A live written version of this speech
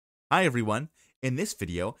Hi everyone, in this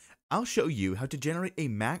video, I'll show you how to generate a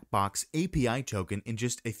Mapbox API token in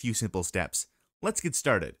just a few simple steps. Let's get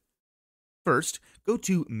started. First, go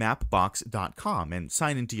to mapbox.com and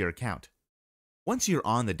sign into your account. Once you're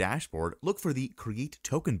on the dashboard, look for the Create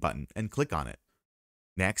Token button and click on it.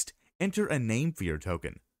 Next, enter a name for your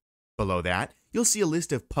token. Below that, you'll see a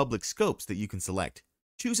list of public scopes that you can select.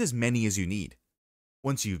 Choose as many as you need.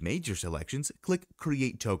 Once you've made your selections, click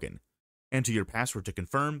Create Token. Enter your password to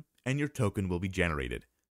confirm, and your token will be generated.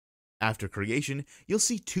 After creation, you'll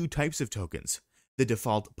see two types of tokens, the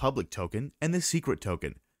default public token and the secret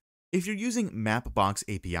token. If you're using Mapbox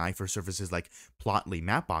API for services like Plotly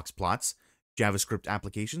Mapbox plots, JavaScript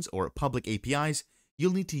applications, or public APIs,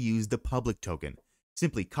 you'll need to use the public token.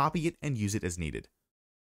 Simply copy it and use it as needed.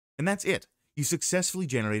 And that's it. You successfully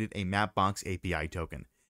generated a Mapbox API token.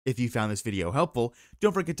 If you found this video helpful,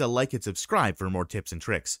 don't forget to like and subscribe for more tips and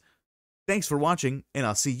tricks. Thanks for watching, and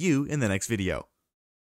I'll see you in the next video.